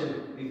our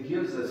tradition, it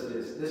gives us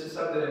this. This is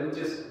something that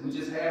we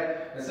just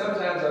have, and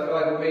sometimes I feel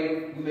like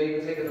we may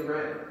even take it for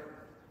granted.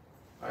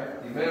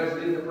 Right? The Imam is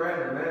leading the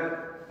prayer, and the Imam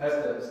has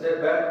to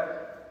step back.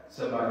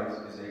 Somebody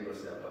is able to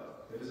step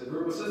up. If it's a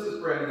group of sisters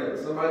praying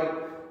together, somebody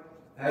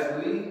has to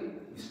lead.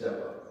 You step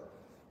up.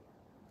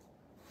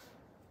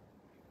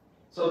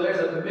 So there's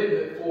a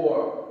commitment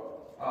for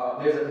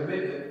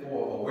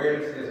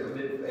awareness. There's a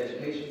commitment for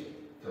education,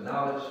 for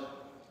knowledge.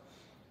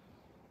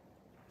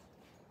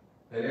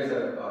 And there's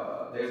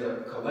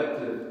a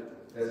collective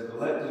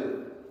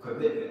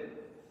commitment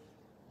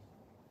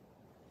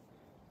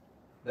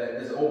that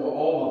is over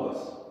all of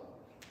us.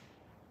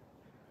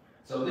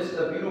 So this is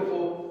a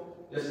beautiful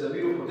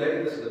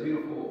day. This is a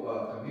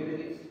beautiful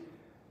community,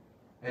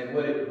 and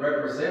what it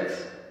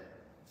represents,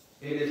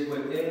 it is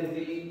within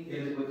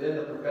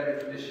the prophetic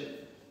tradition.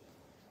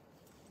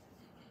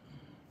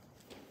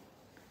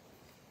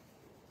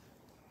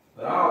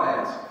 But I'll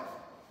ask,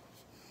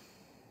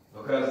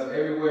 because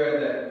everywhere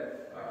that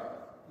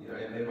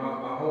in my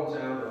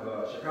hometown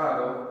of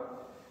Chicago,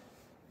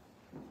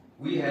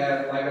 we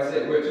have, like I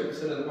said, we're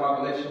 2% of the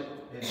population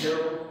in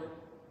general,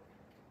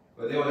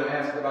 but they want to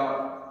ask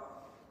about,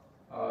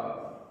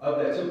 of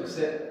that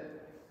 2%,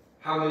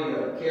 how many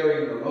are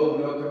carrying the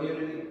load of the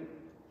community?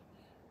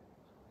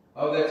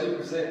 Of that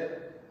 2%,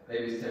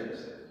 maybe it's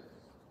 10%,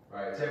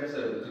 right? 10% of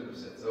the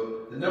 2%.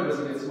 So the numbers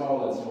get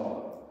smaller and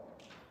smaller.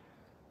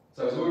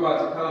 So as we're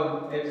about to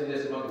come into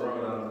this month of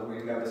Ramadan, where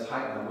we've got this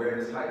heightened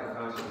awareness, heightened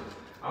consciousness,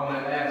 I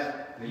want to ask,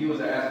 and you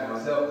as I ask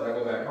myself as I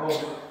go back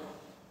home,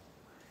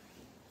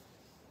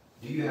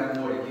 do you have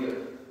more to give?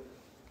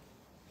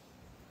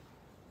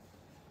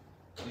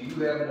 Do you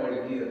have more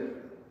to give?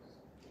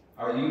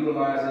 Are you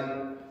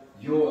utilizing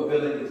your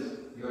abilities,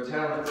 your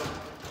talents,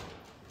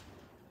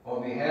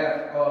 on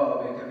behalf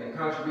of and in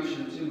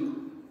contribution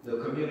to the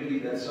community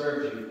that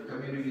serves you,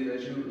 community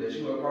that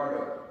you are part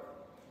of?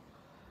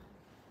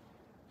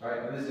 Right?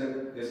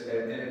 And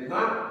if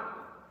not,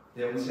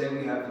 then we say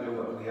we have to do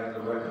what? We have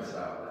to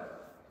reconcile that.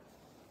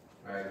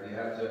 Right? We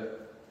have to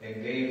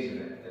engage in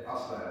it, at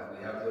aslah.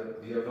 We have to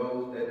be of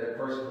those, that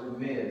person who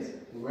mends,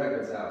 who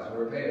reconciles, who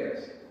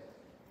repairs.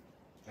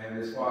 And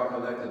it's for our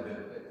collective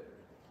benefit.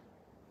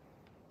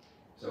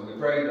 So we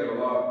pray that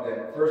Allah,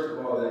 that first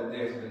of all, that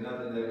there's been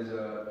nothing that is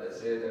that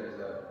said that is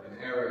an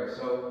error.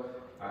 So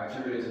I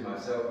attribute it to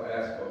myself. I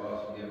ask for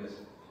Allah's forgiveness.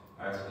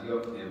 I ask for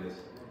your forgiveness.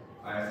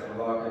 I ask that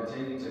Allah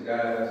continue to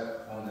guide us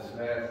on this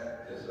path,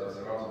 this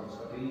Sirat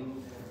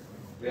al-Mustaqim.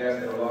 We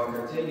ask that Allah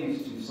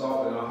continues to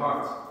soften our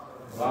hearts,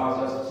 allows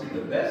us to see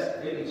the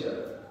best in each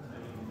other.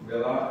 We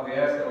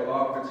ask that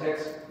Allah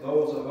protects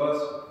those of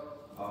us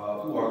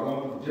who are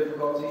going through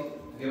difficulty,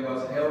 give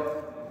us help.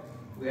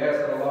 We ask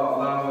that Allah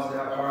allow us to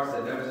have hearts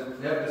that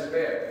never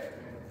despair,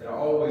 that are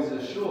always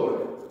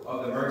assured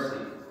of the mercy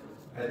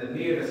and the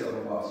nearness of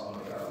Allah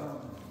subhanahu wa ta'ala.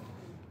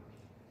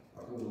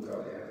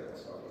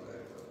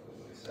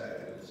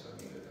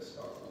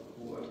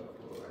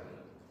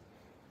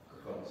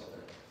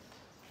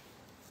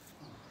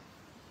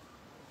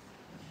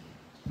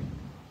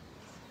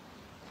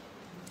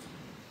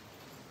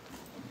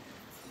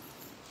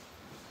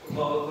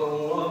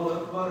 الله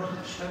أكبر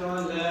أشهد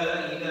أن لا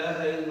إله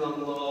إلا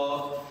الله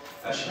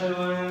أشهد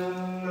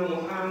أن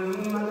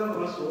محمدا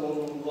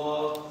رسول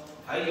الله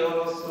حي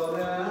على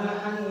الصلاة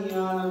حي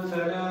على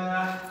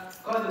الفلاح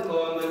قد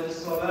قامت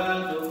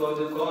الصلاة قد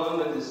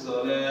قامت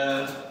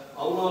الصلاة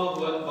الله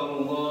أكبر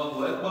الله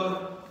أكبر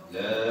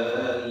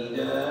لا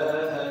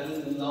إله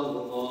إلا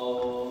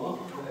الله.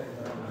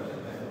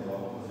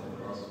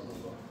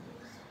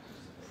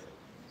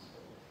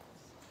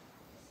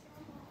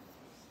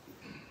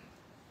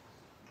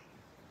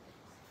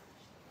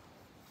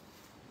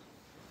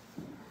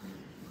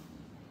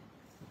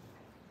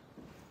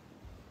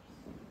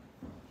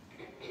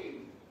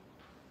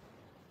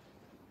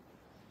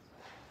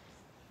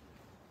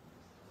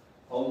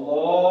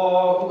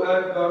 الله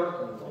أكبر.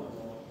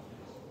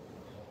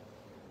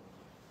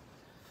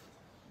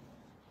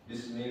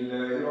 بسم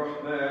الله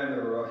الرحمن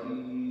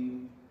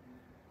الرحيم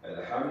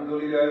الحمد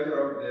لله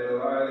رب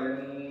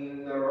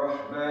العالمين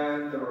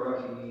الرحمن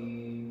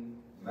الرحيم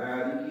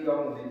مالك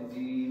يوم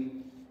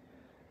الدين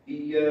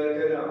إياك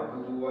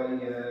نعبد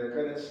وإياك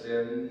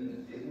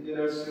نستعين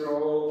اهدنا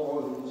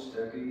الصراط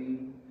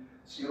المستقيم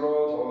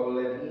صراط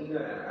الذين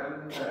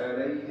أنعمت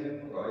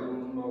عليهم غير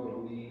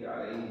المغضوب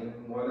عليهم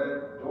ولا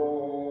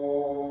الضالين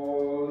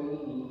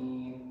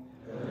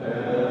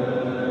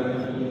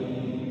آمين.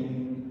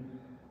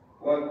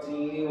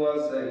 والتين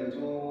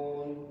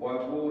والزيتون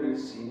وطور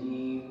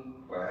السنين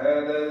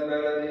وهذا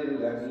البلد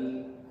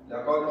الأمين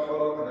لقد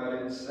خلقنا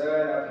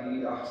الإنسان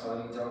في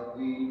أحسن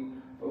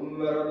تقويم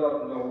ثم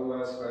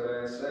رددناه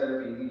أسفل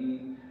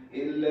سافلين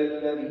إلا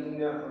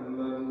الذين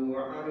آمنوا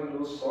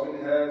وعملوا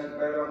الصالحات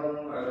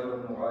فلهم أجر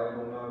غير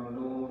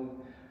ممنون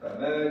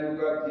فما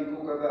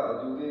يكذبك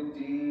بعد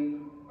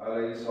بالدين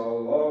أليس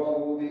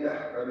الله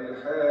بأحكم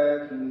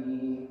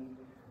الحاكمين.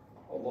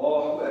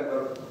 الله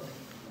أكبر.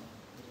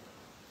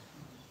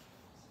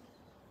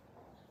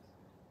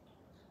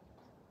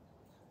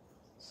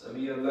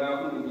 سمع الله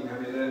لمن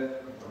حمده.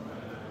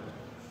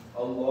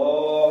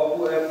 الله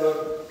أكبر.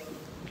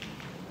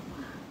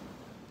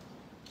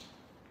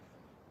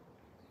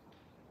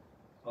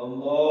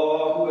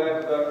 الله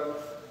أكبر.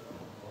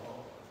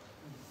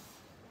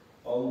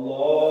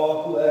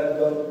 الله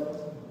أكبر.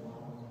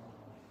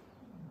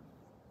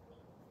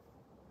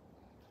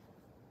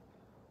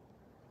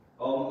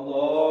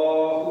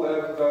 الله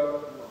أكبر.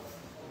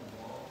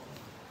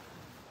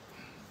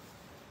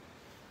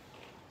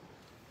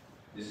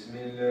 بسم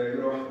الله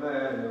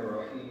الرحمن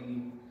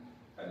الرحيم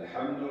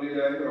الحمد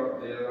لله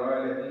رب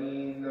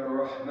العالمين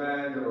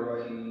الرحمن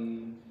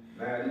الرحيم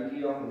مالك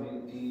يوم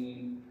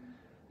الدين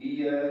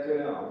إياك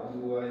نعبد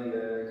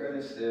وإياك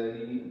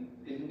نستعين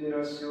اهدنا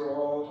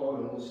الصراط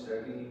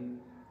المستقيم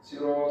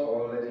صراط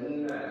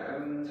الذين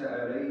أنعمت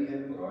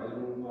عليهم غير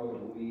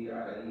المغضوب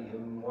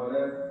عليهم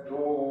ولا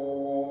الضالين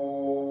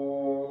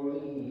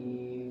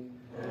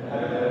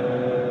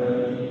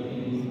آمين.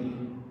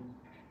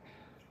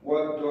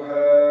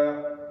 والضحى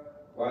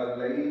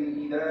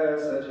والليل إذا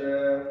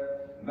سجى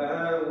ما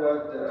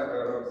ودعك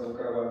ربك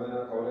وما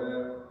قلى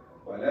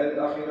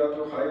وللآخرة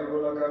خير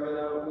لك من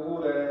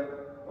الأولى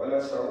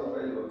ولسوف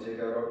يؤتك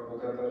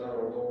ربك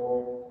فترضى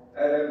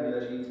ألم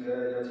يجدك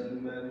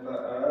يتيما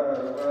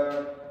فآوى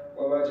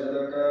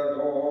ووجدك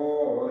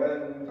ضالا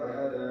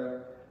فهدى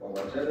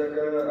ووجدك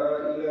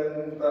عائلا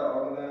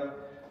فأغنى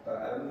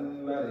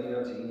فأما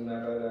اليتيم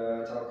فلا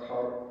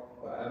تقهر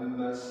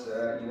وأما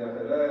السائل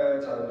فلا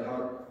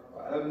تنهر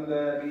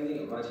وأما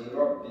بنعمة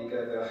ربك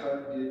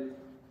فحدث.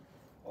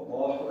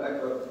 الله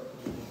أكبر.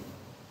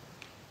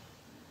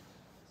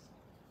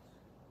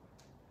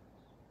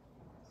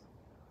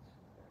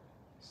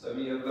 سمع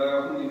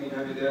الله لمن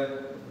حمده.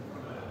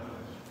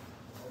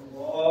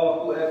 الله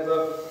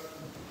أكبر.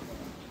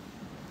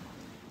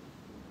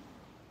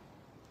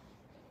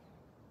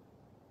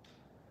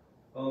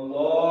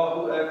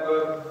 الله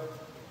أكبر.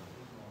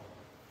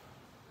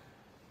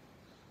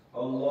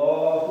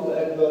 الله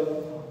أكبر.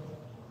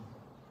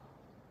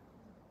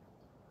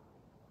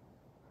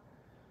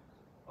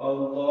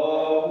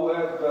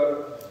 الله أكبر.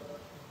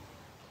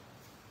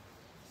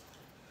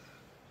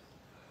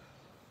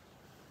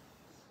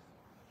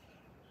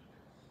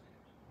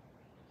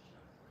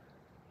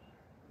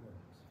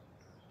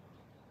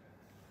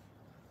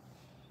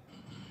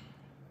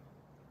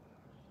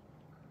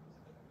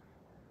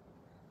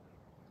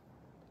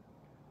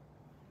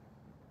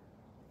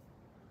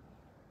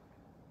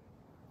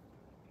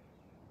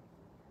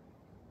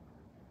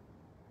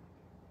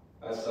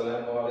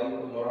 Assalamu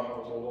alaikum wa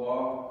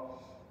rahmatullah.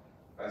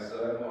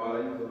 Assalamu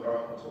alaikum wa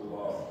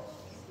rahmatullah.